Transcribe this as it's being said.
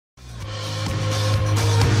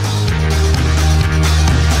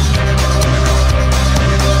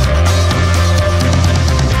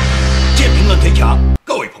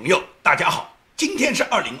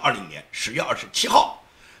年10月27号。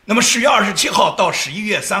那么10月27号到11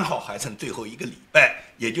月3号还剩最后一个礼拜，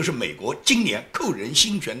也就是美国今年扣人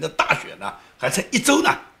心弦的大选呢，还剩1周呢，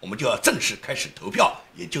我们就要正式开始投票，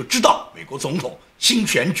也就知道美国总统新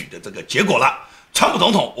选举的这个结果了。川普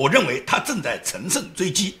总统，我认为他正在乘胜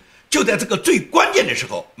追击。就在这个最关键的时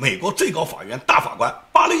候，美国最高法院大法官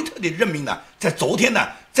巴雷特的任命呢，在昨天呢，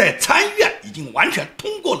在参议院已经完全通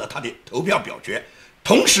过了他的投票表决。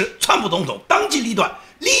同时，川普总统当机立断，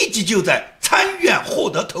立即就在参议院获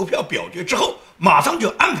得投票表决之后，马上就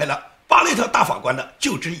安排了巴雷特大法官的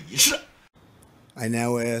就职仪式。I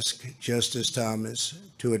now ask Justice Thomas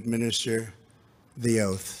to administer the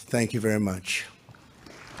oath. Thank you very much.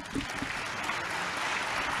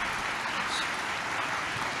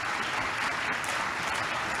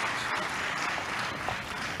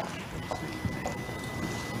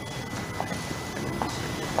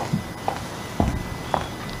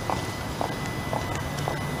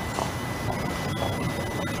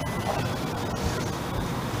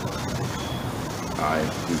 I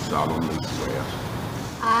do solemnly swear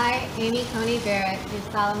I, Amy Coney Barrett, do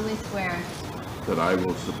solemnly swear that I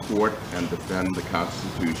will support and defend the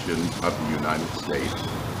Constitution of the United States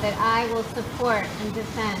that I will support and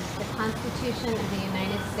defend the Constitution of the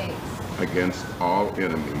United States against all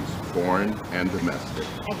enemies, foreign and domestic,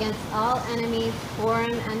 against all enemies,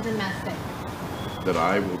 foreign and domestic, that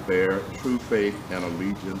I will bear true faith and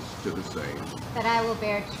allegiance to the same, that I will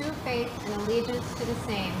bear true faith and allegiance to the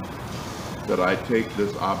same, that I take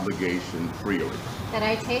this obligation freely, that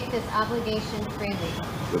I take this obligation freely,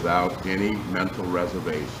 without any mental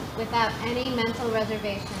reservation without any mental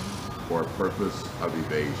reservation or purpose of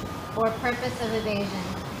evasion, or purpose of evasion,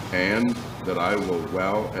 and that I will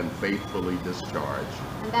well and faithfully discharge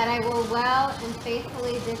and that I will well and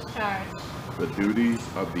faithfully discharge the duties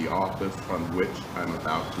of the office on which I'm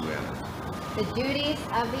about to enter. the duties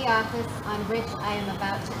of the office on which I am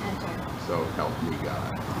about to enter. So help me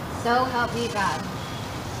God. So help me God.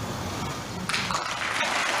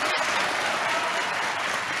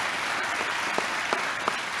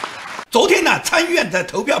 昨天呢，参议院在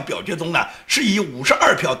投票表决中呢，是以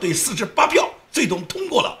52票对48票，最终通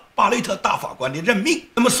过了巴雷特大法官的任命。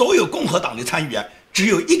那么，所有共和党的参议员只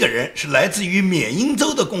有一个人是来自于缅因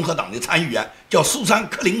州的共和党的参议员，叫苏珊·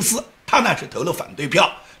柯林斯，他呢是投了反对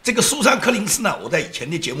票。这个苏珊·柯林斯呢，我在以前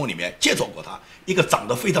的节目里面介绍过她，一个长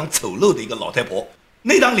得非常丑陋的一个老太婆，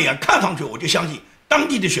那张脸看上去我就相信当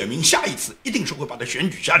地的选民下一次一定是会把她选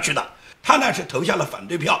举下去的。他呢是投下了反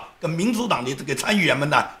对票，跟民主党的这个参议员们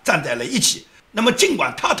呢站在了一起。那么尽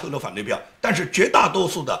管他投了反对票，但是绝大多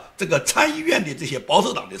数的这个参议院的这些保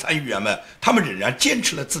守党的参议员们，他们仍然坚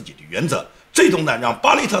持了自己的原则，最终呢让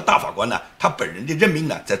巴雷特大法官呢他本人的任命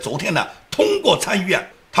呢在昨天呢通过参议院，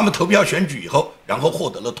他们投票选举以后，然后获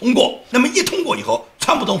得了通过。那么一通过以后，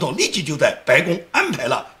川普总统立即就在白宫安排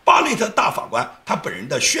了巴雷特大法官他本人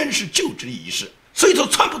的宣誓就职仪式。所以说，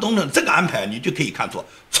川普总统这个安排，你就可以看出，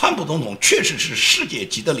川普总统确实是世界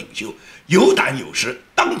级的领袖，有胆有识，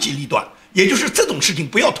当机立断。也就是这种事情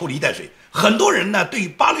不要拖泥带水。很多人呢对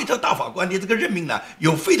巴雷特大法官的这个任命呢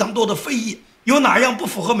有非常多的非议，有哪样不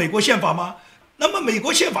符合美国宪法吗？那么美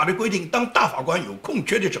国宪法的规定，当大法官有空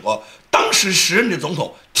缺的时候，当时时任的总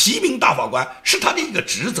统提名大法官是他的一个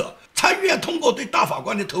职责。参议院通过对大法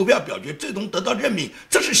官的投票表决，最终得到任命，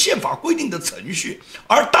这是宪法规定的程序。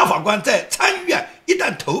而大法官在参议院一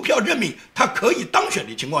旦投票任命，他可以当选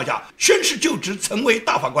的情况下，宣誓就职成为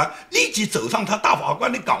大法官，立即走上他大法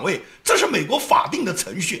官的岗位，这是美国法定的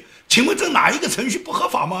程序。请问这哪一个程序不合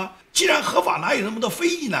法吗？既然合法，哪有那么多非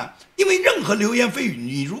议呢？因为任何流言蜚语，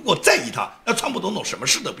你如果在意他，那川普总统什么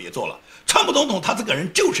事都别做了。川普总统他这个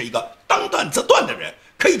人就是一个当断则断的人，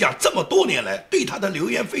可以讲这么多年来对他的流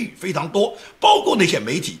言蜚语非常多，包括那些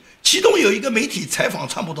媒体，其中有一个媒体采访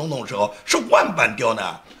川普总统的时候是万般刁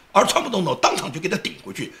难，而川普总统当场就给他顶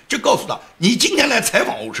回去，就告诉他，你今天来采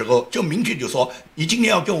访我的时候就明确就说，你今天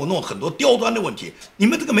要跟我弄很多刁钻的问题。你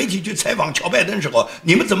们这个媒体去采访乔拜登的时候，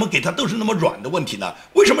你们怎么给他都是那么软的问题呢？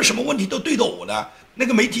为什么什么问题都对着我呢？那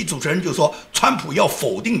个媒体主持人就说，川普要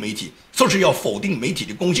否定媒体，说是要否定媒体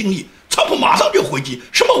的公信力。川普马上就回击，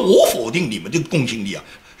什么我否定你们的公信力啊？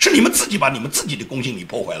是你们自己把你们自己的公信力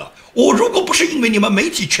破坏了。我如果不是因为你们媒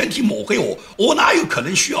体全体抹黑我，我哪有可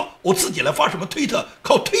能需要我自己来发什么推特，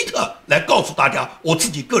靠推特来告诉大家我自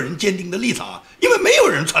己个人坚定的立场啊？因为没有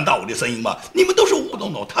人传达我的声音嘛。你们都是吴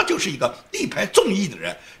总统，他就是一个力排众议的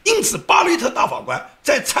人，因此巴雷特大法官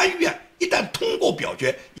在参议院一旦通过表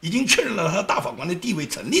决，已经确认了他大法官的地位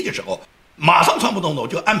成立的时候，马上川普总统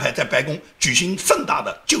就安排在白宫举行盛大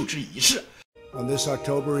的就职仪式。On this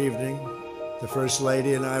October evening, the First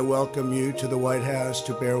Lady and I welcome you to the White House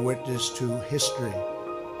to bear witness to history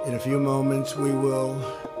In a few moments, we will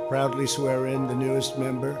proudly swear in the newest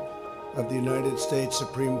member of the United States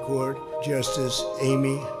Supreme Court, Justice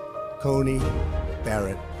Amy Coney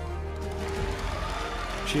Barrett.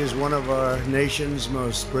 She is one of our nation's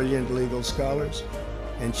most brilliant legal scholars,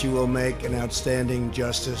 and she will make an outstanding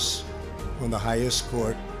justice on the highest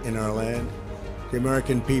court in our land. The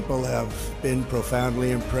American people have been profoundly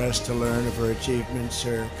impressed to learn of her achievements,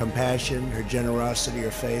 her compassion, her generosity, her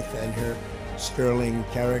faith, and her sterling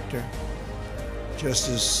character.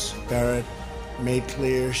 Justice Barrett made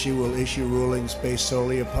clear she will issue rulings based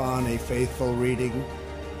solely upon a faithful reading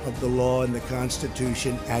of the law and the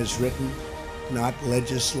Constitution as written, not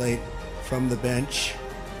legislate from the bench.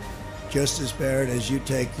 Justice Barrett, as you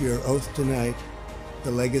take your oath tonight,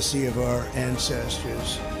 the legacy of our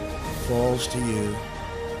ancestors falls to you.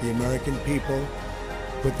 The American people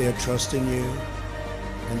put their trust in you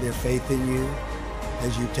and their faith in you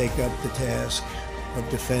as you take up the task of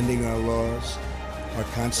defending our laws, our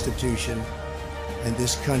Constitution, and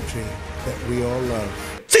this country that we all love.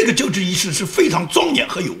 这个就职仪式是非常庄严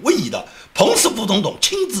和有威仪的，彭斯副总统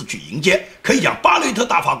亲自去迎接，可以讲巴雷特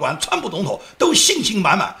大法官、川普总统都信心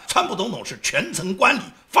满满。川普总统是全程观礼，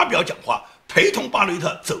发表讲话，陪同巴雷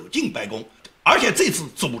特走进白宫。而且这次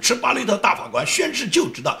主持巴雷特大法官宣誓就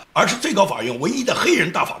职的，而是最高法院唯一的黑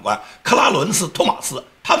人大法官克拉伦斯·托马斯，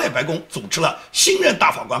他在白宫主持了新任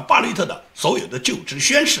大法官巴雷特的所有的就职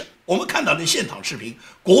宣誓。我们看到的现场视频，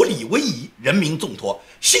国礼威仪，人民重托，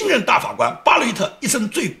新任大法官巴雷特一生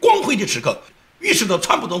最光辉的时刻，预示着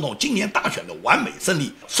川普总统今年大选的完美胜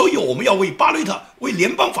利。所以我们要为巴雷特、为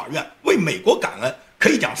联邦法院、为美国感恩，可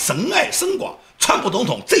以讲神爱深广。川普总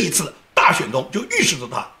统这一次大选中就预示着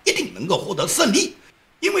他一定能够获得胜利，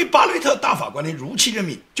因为巴雷特大法官的如期任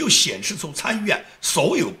命，就显示出参议院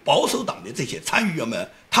所有保守党的这些参议员们，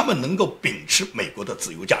他们能够秉持美国的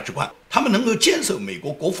自由价值观，他们能够坚守美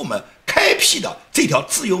国国父们开辟的这条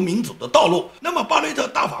自由民主的道路。那么巴雷特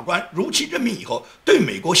大法官如期任命以后，对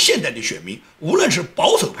美国现在的选民，无论是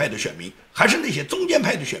保守派的选民，还是那些中间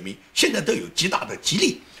派的选民，现在都有极大的激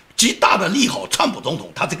励。极大的利好川普总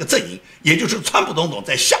统他这个阵营，也就是川普总统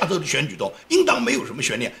在下周的选举中应当没有什么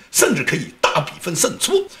悬念，甚至可以大比分胜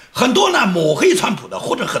出。很多呢抹黑川普的，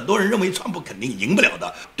或者很多人认为川普肯定赢不了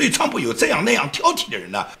的，对川普有这样那样挑剔的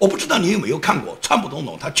人呢，我不知道你有没有看过川普总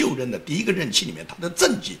统他就任的第一个任期里面他的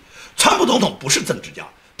政绩。川普总统不是政治家，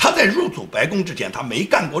他在入主白宫之前，他没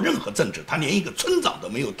干过任何政治，他连一个村长都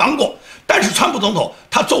没有当过。但是川普总统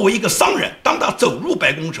他作为一个商人，当他走入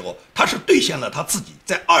白宫的时候，他是兑现了他自己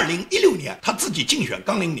在2016年他自己竞选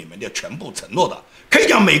纲领里面的全部承诺的。可以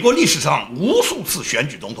讲美国历史上无数次选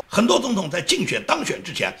举总统，很多总统在竞选当选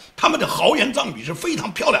之前，他们的豪言壮语是非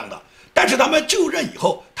常漂亮的，但是他们就任以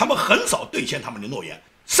后，他们很少兑现他们的诺言，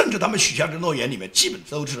甚至他们许下的诺言里面基本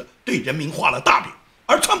都是对人民画了大饼。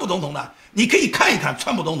而川普总统呢，你可以看一看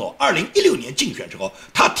川普总统2016年竞选时候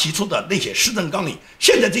他提出的那些施政纲领，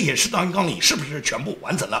现在这些施政纲领是不是全部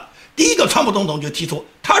完成了？第一个，川普总统就提出，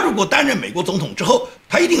他如果担任美国总统之后，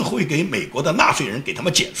他一定会给美国的纳税人给他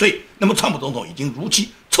们减税。那么川普总统已经如期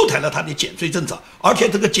出台了他的减税政策，而且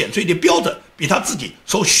这个减税的标准比他自己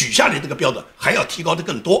所许下的这个标准还要提高的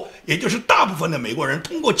更多，也就是大部分的美国人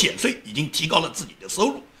通过减税已经提高了自己的收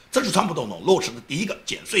入。这是川普总统落实的第一个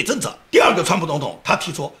减税政策。第二个，川普总统他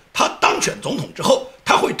提出，他当选总统之后，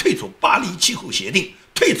他会退出巴黎气候协定，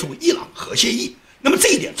退出伊朗核协议。那么这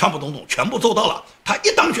一点，川普总统全部做到了。他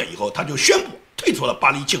一当选以后，他就宣布退出了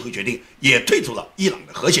巴黎气候协定，也退出了伊朗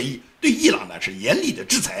的核协议，对伊朗呢是严厉的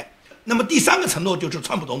制裁。那么第三个承诺就是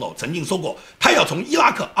川普总统曾经说过，他要从伊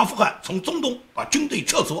拉克、阿富汗、从中东把军队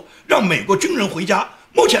撤出，让美国军人回家。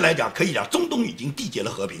目前来讲，可以讲中东已经缔结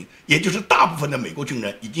了和平，也就是大部分的美国军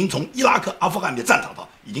人已经从伊拉克、阿富汗的战场上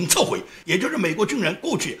已经撤回，也就是美国军人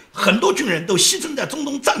过去很多军人都牺牲在中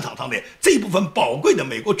东战场上的这一部分宝贵的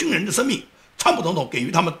美国军人的生命，川普总统给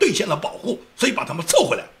予他们兑现了保护，所以把他们撤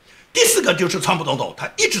回来。第四个就是川普总统他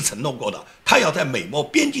一直承诺过的，他要在美墨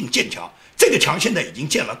边境建墙，这个墙现在已经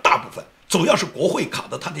建了大部分，主要是国会卡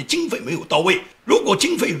的他的经费没有到位，如果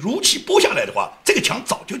经费如期拨下来的话，这个墙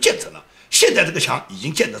早就建成了。现在这个墙已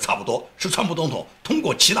经建得差不多，是川普总统通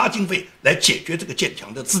过其他经费来解决这个建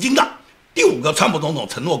墙的资金的。第五个，川普总统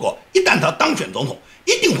承诺过，一旦他当选总统，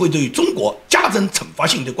一定会对中国加征惩罚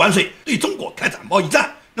性的关税，对中国开展贸易战。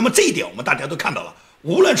那么这一点我们大家都看到了，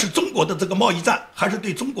无论是中国的这个贸易战，还是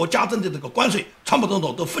对中国加征的这个关税，川普总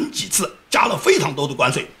统都分几次加了非常多的关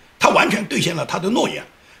税，他完全兑现了他的诺言。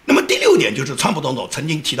那么第六点就是川普总统曾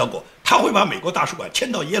经提到过，他会把美国大使馆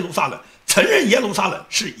迁到耶路撒冷，承认耶路撒冷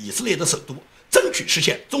是以色列的首都，争取实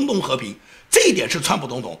现中东和平。这一点是川普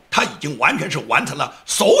总统他已经完全是完成了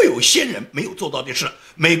所有先人没有做到的事。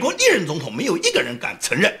美国历任总统没有一个人敢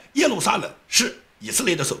承认耶路撒冷是以色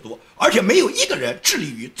列的首都，而且没有一个人致力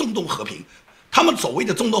于中东和平。他们所谓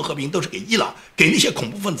的中东和平都是给伊朗、给那些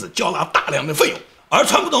恐怖分子交纳大量的费用。而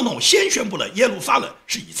川普总统先宣布了耶路撒冷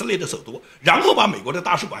是以色列的首都，然后把美国的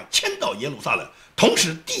大使馆迁到耶路撒冷，同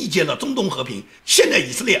时缔结了中东和平。现在以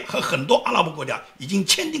色列和很多阿拉伯国家已经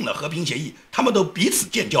签订了和平协议，他们都彼此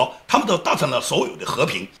建交，他们都达成了所有的和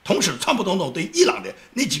平。同时川普总统对伊朗的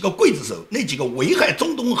那几个刽子手、那几个危害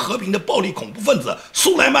中东和平的暴力恐怖分子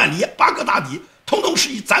苏莱曼尼、巴格达迪统统施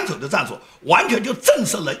以斩首的战术，完全就震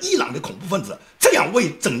慑了伊朗的恐怖分子，这样为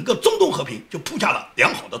整个中东和平就铺下了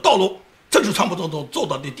良好的道路。这是川普总统做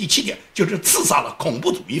到的第7点，就是刺杀了恐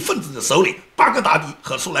怖主义分子的首领巴格达迪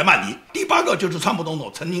和苏莱曼尼。第8个就是川普总统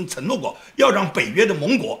曾经承诺过，要让北约的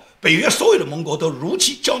盟国、北约所有的盟国都如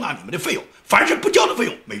期交纳你们的费用，凡是不交的费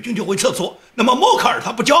用，美军就会撤出。那么默克尔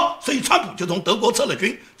他不交，所以川普就从德国撤了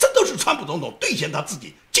军，这都是川普总统兑现他自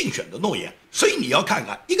己竞选的诺言。所以你要看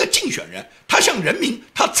看一个竞选人，他向人民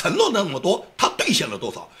他承诺了那么多，他兑现了多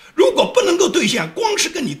少？如果不能够兑现，光是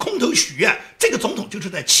跟你空头许愿，这个总统就是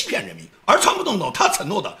在欺骗人民。而川普总统他承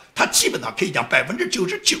诺的，他基本上可以讲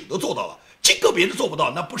99%都做到了，极个别的做不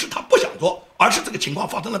到，那不是他不想做，而是这个情况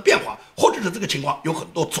发生了变化，或者是这个情况有很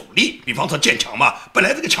多阻力。比方说建墙嘛，本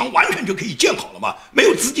来这个墙完全就可以建好了嘛，没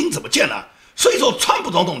有资金怎么建呢？所以说川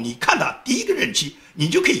普总统，你看他第一个任期，你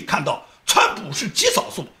就可以看到川普是极少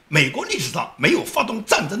数美国历史上没有发动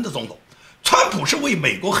战争的总统。川普是为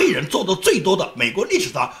美国黑人做的最多的，美国历史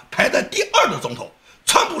上排在第2的总统。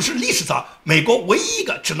川普是历史上美国唯一一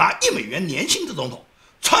个只拿1美元年薪的总统。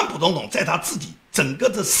川普总统在他自己整个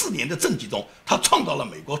这4年的政绩中，他创造了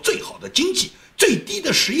美国最好的经济、最低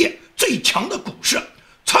的失业、最强的股市。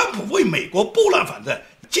川普为美国拨乱反正，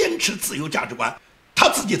坚持自由价值观。他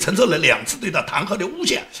自己承受了2次对他弹劾的诬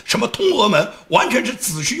陷，什么通俄门完全是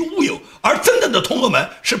子虚乌有，而真正的通俄门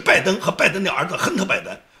是拜登和拜登的儿子亨特拜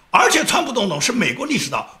登。而且川普总统是美国历史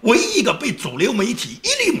上唯一一个被主流媒体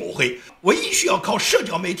一律抹黑，唯一需要靠社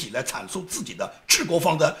交媒体来阐述自己的治国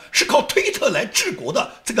方针，是靠推特来治国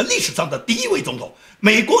的这个历史上的第1位总统。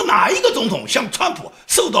美国哪一个总统像川普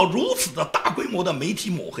受到如此的大规模的媒体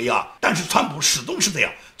抹黑啊？但是川普始终是这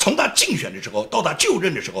样，从他竞选的时候到他就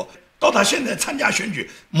任的时候，到他现在参加选举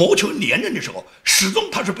谋求连任的时候，始终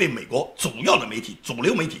他是被美国主要的媒体、主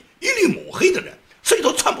流媒体一律抹黑的人。所以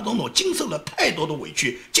说川普总统经受了太多的委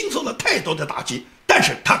屈，经受了太多的打击，但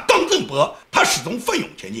是他刚正不阿，他始终奋勇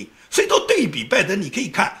前进。所以说对比拜登，你可以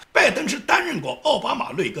看拜登是担任过奥巴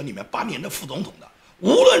马内阁里面8年的副总统的，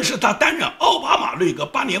无论是他担任奥巴马内阁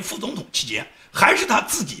8年副总统期间，还是他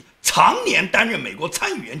自己常年担任美国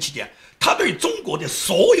参议员期间，他对中国的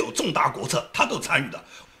所有重大国策他都参与的。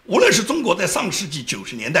无论是中国在上世纪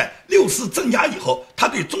90年代6·4增加以后，他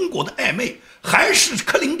对中国的暧昧，还是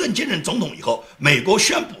克林顿接任总统以后，美国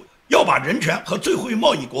宣布要把人权和最惠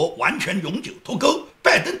贸易国完全永久脱钩，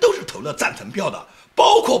拜登都是投了赞成票的。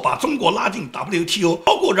包括把中国拉进 WTO，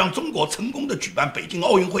 包括让中国成功的举办北京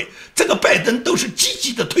奥运会，这个拜登都是积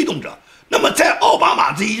极的推动者。那么在奥巴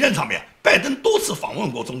马这一任上面，拜登多次访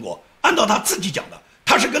问过中国，按照他自己讲的，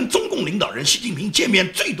他是跟中共领导人习近平见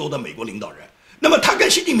面最多的美国领导人。那么他跟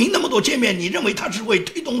习近平那么多见面，你认为他是为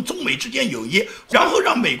推动中美之间友谊，然后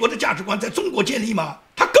让美国的价值观在中国建立吗？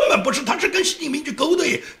他根本不是，他是跟习近平去勾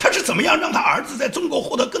兑，他是怎么样让他儿子在中国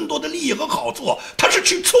获得更多的利益和好处，他是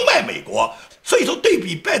去出卖美国。所以说对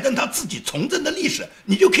比拜登他自己从政的历史，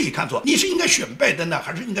你就可以看出你是应该选拜登呢，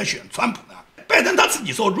还是应该选川普呢？拜登他自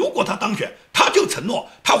己说，如果他当选，他就承诺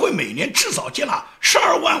他会每年至少接纳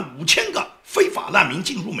12.5万个非法难民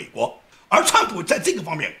进入美国。而川普在这个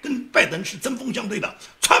方面跟拜登是针锋相对的，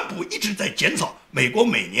川普一直在减少美国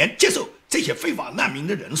每年接受这些非法难民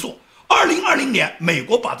的人数。2020年，美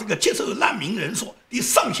国把这个接受难民人数的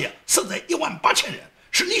上限设在18000人，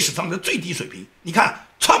是历史上的最低水平。你看，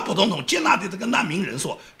川普总统接纳的这个难民人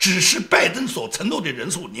数，只是拜登所承诺的人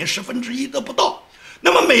数连1/10都不到。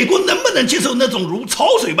那么美国能不能接受那种如潮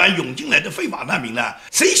水般涌进来的非法难民呢？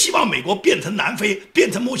谁希望美国变成南非，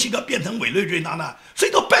变成墨西哥，变成委内瑞拉呢？所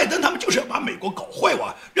以说拜登他们就是要把美国搞坏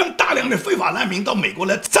哇，让大量的非法难民到美国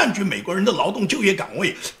来占据美国人的劳动就业岗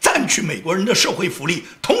位，占据美国人的社会福利，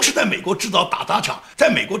同时在美国制造打砸抢，在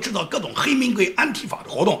美国制造各种黑名贵安提法的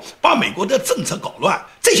活动，把美国的政策搞乱。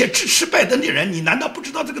这些支持拜登的人，你难道不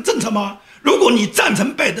知道这个政策吗？如果你赞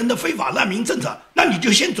成拜登的非法难民政策，那你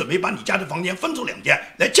就先准备把你家的房间分出2间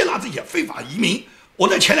来接纳这些非法移民。我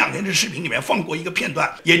在前2天的视频里面放过一个片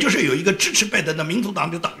段，也就是有一个支持拜登的民主党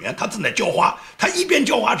的党员，他正在浇花，他一边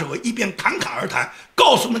浇花之后一边侃侃而谈，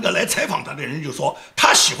告诉那个来采访他的人就说，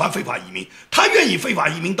他喜欢非法移民，他愿意非法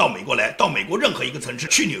移民到美国来，到美国任何一个城市，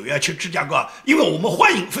去纽约去芝加哥，因为我们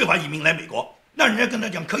欢迎非法移民来美国。那人家跟他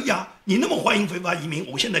讲可以啊，你那么欢迎非法移民，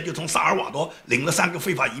我现在就从萨尔瓦多领了3个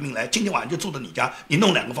非法移民来，今天晚上就住到你家，你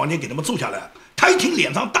弄2个房间给他们住下来。他一听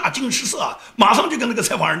脸上大惊失色啊，马上就跟那个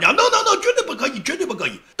采访人讲 no， 绝对不可以，绝对不可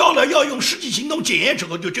以。到了要用实际行动检验之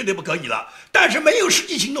后就绝对不可以了。但是没有实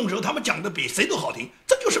际行动的时候，他们讲的比谁都好听，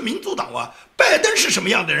这就是民主党啊。拜登是什么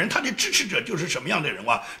样的人，他的支持者就是什么样的人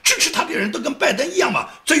啊。支持他的人都跟拜登一样嘛，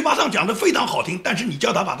嘴巴上讲的非常好听，但是你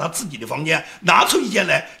叫他把他自己的房间拿出一间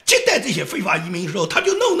来接待这些非法移民的时候，他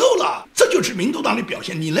就 no 了。这就是民主党的表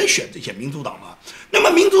现。你能选这些民主党吗？那么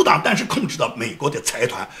民主党但是控制到美国的财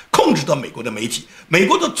团，控制到美国的媒体，美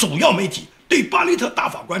国的主要媒体对巴雷特大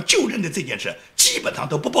法官就任的这件事基本上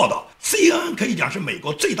都不报道。 CNN 可以讲是美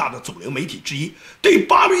国最大的主流媒体之一，对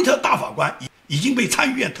巴雷特大法官已经被参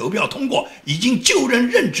议院投票通过，已经就任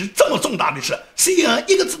任职这么重大的事， CNN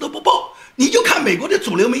一个字都不报。你就看美国的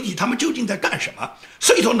主流媒体他们究竟在干什么。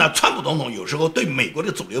所以说呢，川普总统有时候对美国的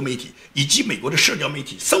主流媒体以及美国的社交媒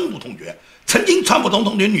体深恶痛绝。曾经川普总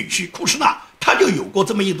统的女婿库什纳他就有过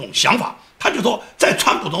这么一种想法，他就说在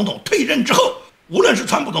川普总统退任之后，无论是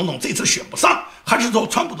川普总统这次选不上，还是说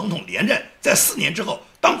川普总统连任，在4年之后，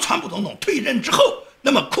当川普总统退任之后，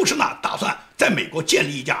那么库什纳打算在美国建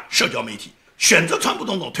立一家社交媒体。选择川普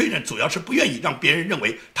总统退任，主要是不愿意让别人认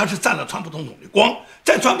为他是占了川普总统的光。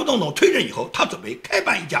在川普总统退任以后，他准备开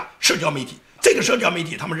办一家社交媒体。这个社交媒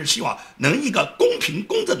体他们是希望能一个公平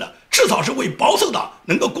公正的，至少是为保守党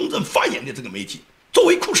能够公正发言的这个媒体。作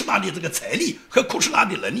为库什纳的这个财力和库什纳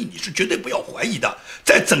的能力，你是绝对不要怀疑的。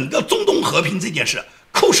在整个中东和平这件事，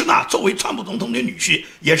库什纳作为川普总统的女婿，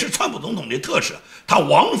也是川普总统的特使，他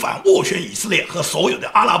往返斡旋以色列和所有的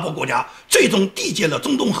阿拉伯国家，最终缔结了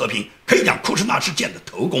中东和平。可以讲库什纳是建的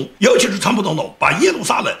头功。尤其是川普总统把耶路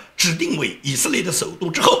撒冷指定为以色列的首都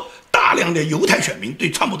之后，大量的犹太选民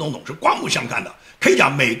对川普总统是刮目相看的。可以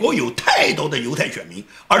讲美国有太多的犹太选民，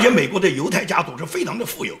而且美国的犹太家族是非常的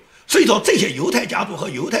富有。所以说，这些犹太家族和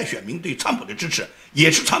犹太选民对川普的支持，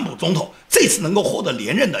也是川普总统这次能够获得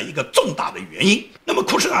连任的一个重大的原因。那么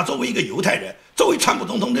库什纳作为一个犹太人，作为川普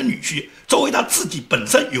总统的女婿，作为他自己本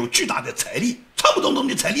身有巨大的财力，川普总统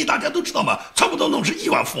的财力大家都知道嘛，川普总统是亿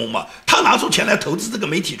万富翁嘛，他拿出钱来投资这个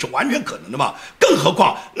媒体是完全可能的嘛。更何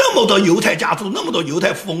况那么多犹太家族，那么多犹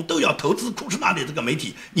太富翁都要投资库什纳的这个媒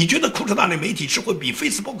体，你觉得库什纳的媒体是会比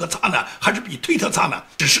Facebook 差呢，还是比推特差呢？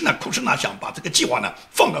只是呢，库什纳想把这个计划呢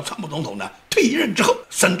放到川普总统呢退任之后，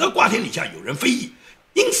省得瓜田李下有人非议。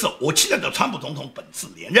因此，我期待着川普总统本次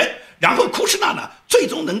连任，然后库什纳呢，最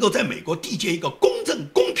终能够在美国缔结一个公正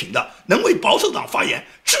公平的，能为保守党发言，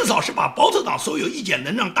至少是把保守党所有意见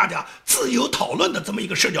能让大家自由讨论的这么一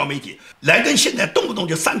个社交媒体，来跟现在动不动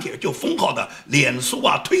就删帖就封号的脸书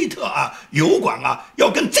啊、推特啊、油管啊，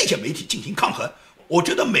要跟这些媒体进行抗衡。我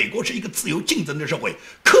觉得美国是一个自由竞争的社会，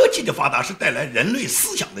科技的发达是带来人类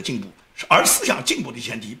思想的进步。而思想进步的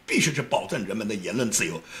前提必须是保证人们的言论自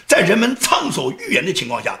由，在人们畅所欲言的情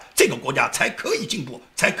况下，这个国家才可以进步，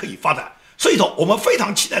才可以发展。所以说，我们非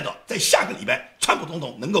常期待着在下个礼拜，川普总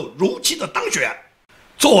统能够如期的当选。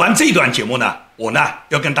做完这一段节目呢，我呢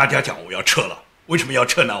要跟大家讲，我要撤了。为什么要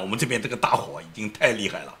撤呢？我们这边这个大火已经太厉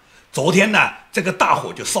害了。昨天呢，这个大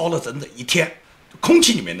火就烧了整整1天，空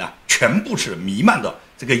气里面呢全部是弥漫着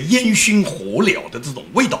这个烟熏火燎的这种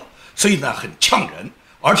味道，所以呢很呛人。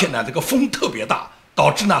而且呢，这个风特别大，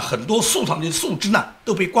导致呢很多树上的树枝呢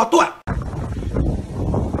都被刮断。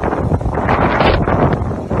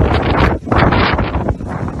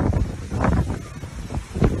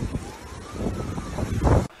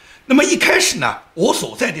那么一开始呢，我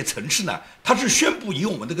所在的城市呢，它是宣布以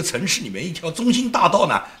我们这个城市里面一条中心大道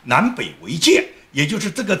呢南北为界。也就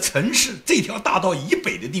是这个城市这条大道以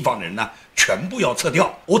北的地方的人呢，全部要撤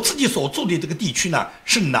掉。我自己所住的这个地区呢，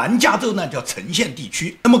是南加州呢叫城县地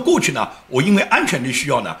区。那么过去呢，我因为安全的需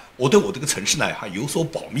要呢，我对我这个城市呢还有所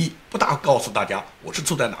保密，不大告诉大家我是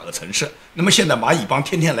住在哪个城市。那么现在蚂蚁帮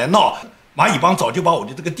天天来闹，蚂蚁帮早就把我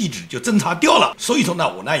的这个地址就侦查掉了，所以说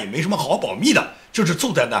呢，我呢也没什么好保密的，就是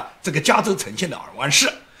住在呢这个加州城县的尔湾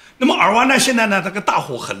市。那么尔湾呢，现在呢这个大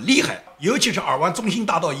火很厉害，尤其是尔湾中心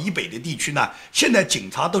大道以北的地区呢，现在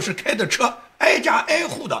警察都是开着车挨家挨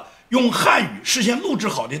户的用汉语事先录制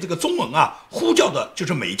好的这个中文啊，呼叫的就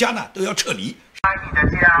是每家呢都要撤离。你的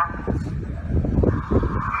家，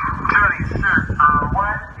这里是尔湾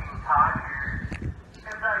警察局，现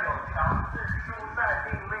在有强制疏散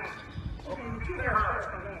命令，请立刻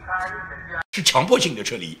离开你的家。是强迫性的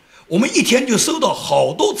撤离。我们一天就收到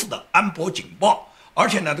好多次的安保警报，而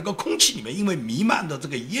且呢，这个空气里面因为弥漫的这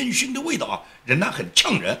个烟熏的味道啊，仍然很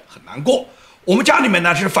呛人，很难过。我们家里面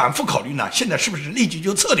呢是反复考虑呢，现在是不是立即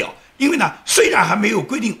就撤掉？因为呢，虽然还没有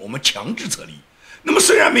规定我们强制撤离，那么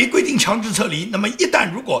虽然没规定强制撤离，那么一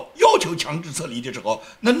旦如果要求强制撤离的时候，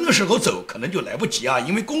那时候走可能就来不及啊，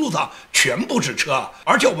因为公路上全部是车啊，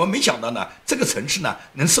而且我们没想到呢，这个城市呢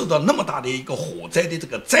能受到那么大的一个火灾的这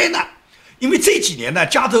个灾难。因为这几年呢，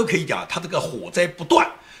加州可以讲它这个火灾不断，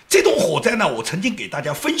这种火灾呢，我曾经给大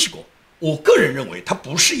家分析过。我个人认为它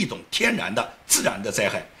不是一种天然的自然的灾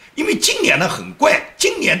害，因为今年呢很怪，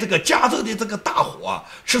今年这个加州的这个大火啊，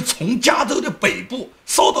是从加州的北部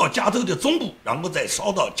烧到加州的中部，然后再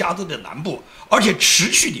烧到加州的南部，而且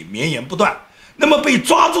持续的绵延不断。那么被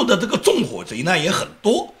抓住的这个纵火贼呢也很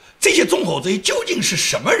多，这些纵火贼究竟是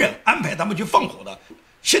什么人安排他们去放火的？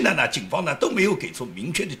现在呢，警方呢都没有给出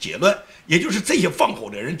明确的结论，也就是这些放火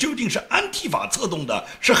的人究竟是安提法策动的，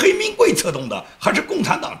是黑名贵策动的，还是共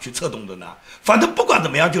产党去策动的呢？反正不管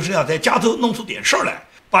怎么样，就是要在加州弄出点事儿来，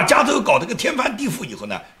把加州搞得个天翻地覆以后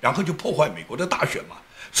呢，然后就破坏美国的大选嘛。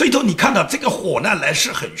所以说你看到这个火呢来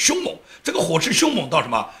势很凶猛，这个火势凶猛到什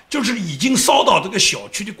么？就是已经烧到这个小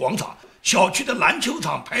区的广场，小区的篮球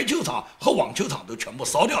场、排球场和网球场都全部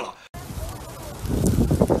烧掉了。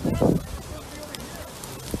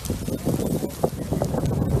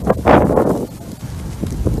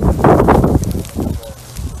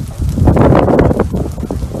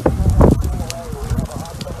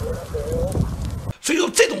所以说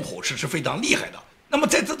这种火势是非常厉害的。那么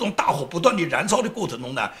在这种大火不断的燃烧的过程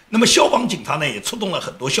中呢，那么消防警察呢也出动了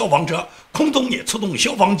很多消防车，空中也出动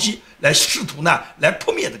消防机来试图呢来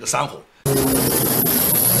扑灭这个山火。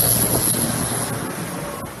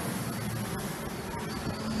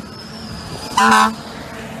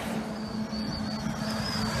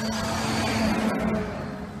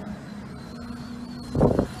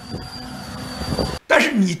但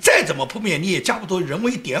是你再怎么扑灭，你也架不住人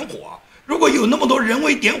为点火啊。如果有那么多人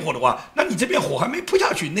为点火的话，那你这边火还没扑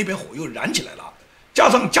下去，那边火又燃起来了。加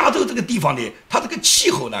上加州这个地方呢，它这个气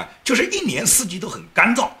候呢，就是一年四季都很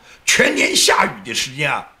干燥，全年下雨的时间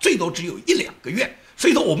啊，最多只有1-2个月。所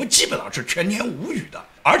以说我们基本上是全年无雨的，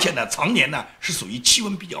而且呢，常年呢是属于气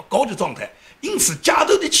温比较高的状态。因此，加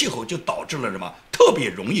州的气候就导致了什么？特别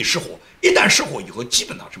容易失火。一旦失火以后，基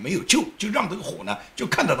本上是没有救，就让这个火呢就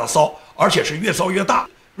看着它烧，而且是越烧越大。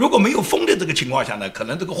如果没有风的这个情况下呢，可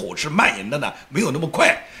能这个火势蔓延的呢没有那么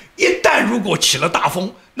快。一旦如果起了大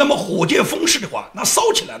风，那么火箭风势的话，那烧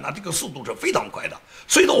起来那这个速度是非常快的。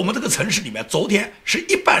所以呢，我们这个城市里面，昨天是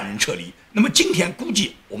1半人撤离，那么今天估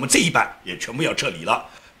计我们这一半也全部要撤离了。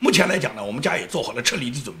目前来讲呢，我们家也做好了撤离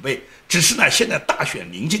的准备，只是呢，现在大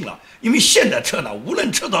选临近了，因为现在撤呢，无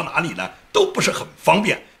论撤到哪里呢，都不是很方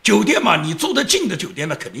便。酒店嘛，你住得近的酒店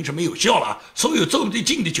呢，肯定是没有效了，所有住得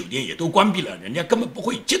近的酒店也都关闭了，人家根本不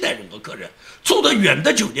会接待任何客人。住得远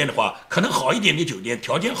的酒店的话，可能好一点的酒店，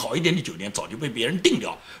条件好一点的酒店早就被别人订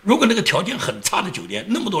掉。如果那个条件很差的酒店，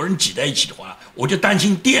那么多人挤在一起的话，我就担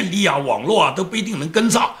心电力啊、网络啊都不一定能跟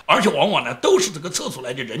上，而且往往呢都是这个撤出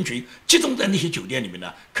来的人群集中在那些酒店里面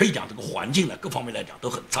呢，可以讲这个环境呢各方面来讲都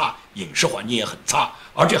很差，饮食环境也很差，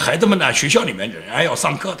而且孩子们呢学校里面仍然要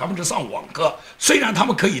上课，他们是上网课，虽然他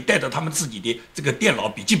们可以带着他们自己的这个电脑、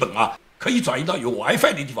笔记本啊，可以转移到有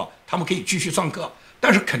WiFi 的地方，他们可以继续上课。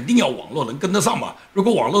但是肯定要网络能跟得上嘛，如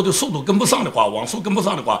果网络的速度跟不上的话，网速跟不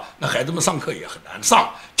上的话，那孩子们上课也很难上。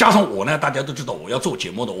加上我呢，大家都知道我要做节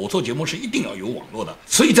目的，我做节目是一定要有网络的，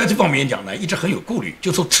所以在这方面讲呢，一直很有顾虑，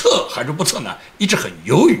就说撤还是不撤呢，一直很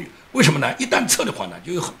犹豫。为什么呢？一旦撤的话呢，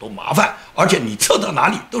就有很多麻烦，而且你撤到哪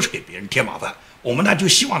里都是给别人添麻烦。我们呢就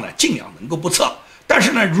希望呢尽量能够不撤。但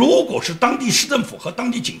是呢，如果是当地市政府和当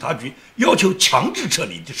地警察局要求强制撤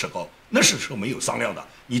离的时候，那是没有商量的，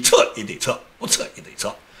你撤也得撤，不撤也得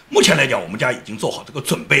撤。目前来讲，我们家已经做好这个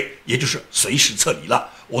准备，也就是随时撤离了。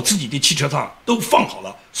我自己的汽车上都放好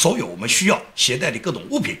了所有我们需要携带的各种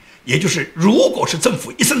物品，也就是如果是政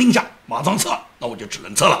府一声令下马上撤，那我就只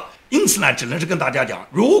能撤了。因此呢，只能是跟大家讲，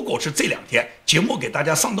如果是这2天节目给大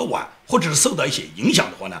家上得晚，或者是受到一些影响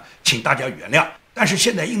的话呢，请大家原谅。但是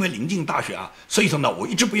现在因为临近大选啊，所以说呢，我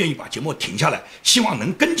一直不愿意把节目停下来，希望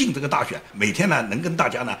能跟进这个大选，每天呢能跟大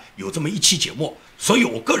家呢有这么一期节目，所以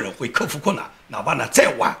我个人会克服困难，哪怕呢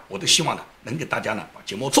再晚，我都希望呢能给大家呢把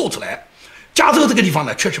节目做出来。加州这个地方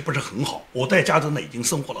呢确实不是很好，我在加州呢已经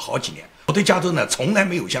生活了好几年，我对加州呢从来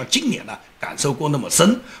没有像今年呢感受过那么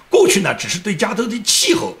深。过去呢只是对加州的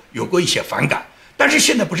气候有过一些反感，但是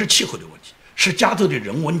现在不是气候的问题，是加州的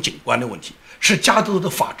人文景观的问题，是加州的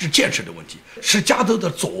法治建设的问题，是加州的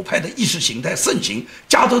左派的意识形态盛行，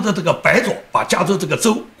加州的这个白左把加州这个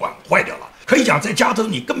州管坏掉了。可以讲，在加州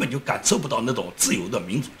你根本就感受不到那种自由的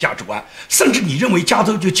民主价值观，甚至你认为加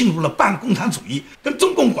州就进入了半共产主义，跟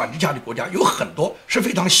中共管制下的国家有很多是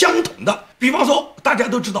非常相同的。比方说，大家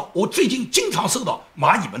都知道，我最近经常受到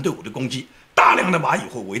蚂蚁们对我的攻击，大量的蚂蚁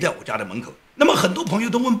会围在我家的门口。那么很多朋友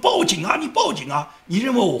都问报警啊，你报警啊？你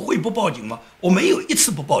认为我会不报警吗？我没有一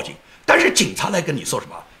次不报警。但是警察来跟你说什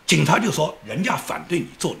么？警察就说人家反对你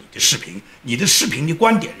做你的视频，你的视频的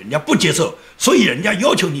观点人家不接受，所以人家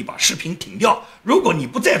要求你把视频停掉。如果你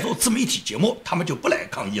不再做自媒体节目，他们就不来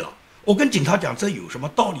抗议了。我跟警察讲，这有什么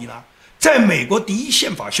道理呢？在美国第一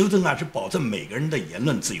宪法修正案是保证每个人的言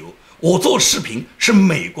论自由，我做视频是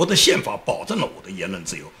美国的宪法保证了我的言论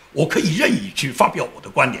自由，我可以任意去发表我的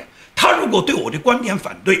观点。他如果对我的观点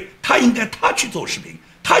反对，他应该他去做视频，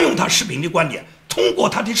他用他视频的观点，通过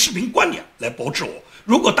他的视频观点来驳斥我。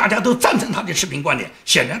如果大家都赞成他的视频观点，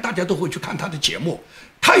显然大家都会去看他的节目。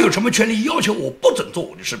他有什么权利要求我不准做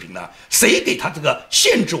我的视频呢？谁给他这个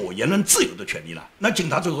限制我言论自由的权利呢？那警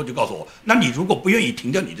察最后就告诉我，那你如果不愿意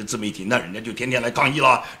停掉你的自媒体，那人家就天天来抗议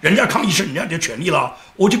了，人家抗议是人家的权利了。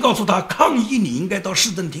我就告诉他，抗议你应该到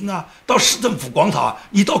市政厅啊，到市政府广场，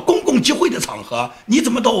你到公共集会的场合，你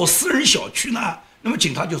怎么到我私人小区呢？那么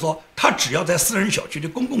警察就说，他只要在私人小区的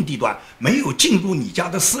公共地段没有进入你家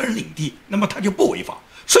的私人领地，那么他就不违法。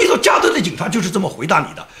所以说，加州的警察就是这么回答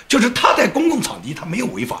你的，就是他在公共场地他没有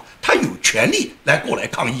违法，他有权利来过来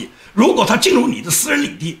抗议。如果他进入你的私人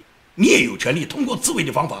领地，你也有权利通过自卫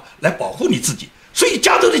的方法来保护你自己。所以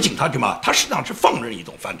加州的警察局嘛，他实际上是放任一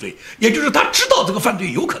种犯罪，也就是他知道这个犯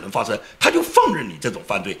罪有可能发生，他就放任你这种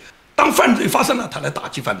犯罪。当犯罪发生了，他来打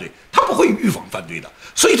击犯罪，他不会预防犯罪的。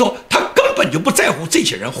所以说，他根本就不在乎这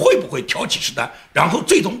些人会不会挑起事端，然后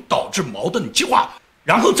最终导致矛盾激化，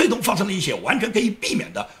然后最终发生了一些完全可以避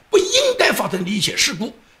免的不应该发生的一些事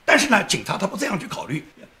故。但是呢，警察他不这样去考虑，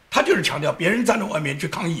他就是强调别人站在外面去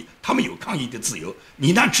抗议，他们有抗议的自由，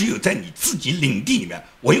你呢只有在你自己领地里面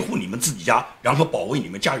维护你们自己家，然后保卫你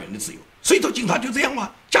们家园的自由。所以说警察就这样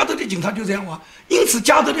嘛，加州的警察就这样嘛，因此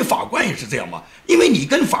加州的法官也是这样嘛。因为你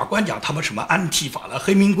跟法官讲他们什么安提法了、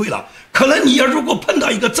黑名贵了，可能你要如果碰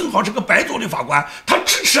到一个正好是个白左的法官，他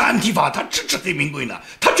支持安提法，他支持黑名贵呢，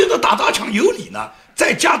他觉得打砸抢有理呢。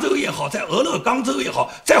在加州也好，在俄勒冈州也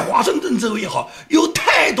好，在华盛顿州也好，有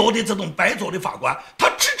太多的这种白左的法官，他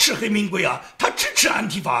支持黑名贵啊，他支持安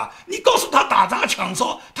提法。你告诉他打砸抢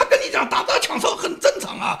烧，他跟你讲打砸抢烧很正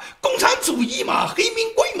常啊，共产主义嘛，黑名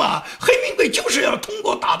贵嘛，黑名贵就是要通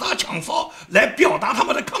过打砸抢烧来表达他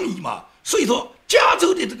们的抗议嘛。所以说，加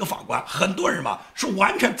州的这个法官，很多人嘛是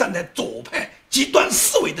完全站在左派极端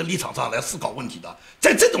思维的立场上来思考问题的。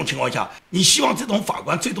在这种情况下，你希望这种法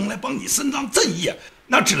官最终来帮你伸张正义，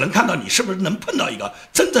那只能看到你是不是能碰到一个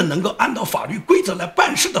真正能够按照法律规则来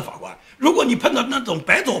办事的法官。如果你碰到那种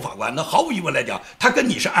白左法官，那毫无疑问来讲，他跟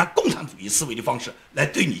你是按共产主义思维的方式来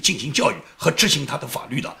对你进行教育和执行他的法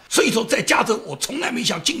律的。所以说，在加州，我从来没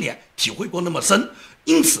像今年体会过那么深，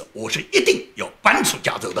因此我是一定要搬出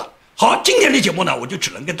加州的。好，今天的节目呢，我就只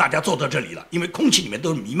能跟大家做到这里了，因为空气里面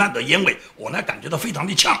都是弥漫的烟味，我呢感觉到非常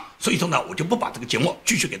的呛，所以说呢，我就不把这个节目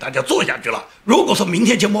继续给大家做下去了。如果说明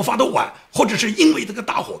天节目发得晚，或者是因为这个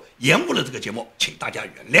大火延误了这个节目，请大家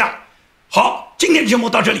原谅。好，今天的节目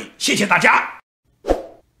到这里，谢谢大家。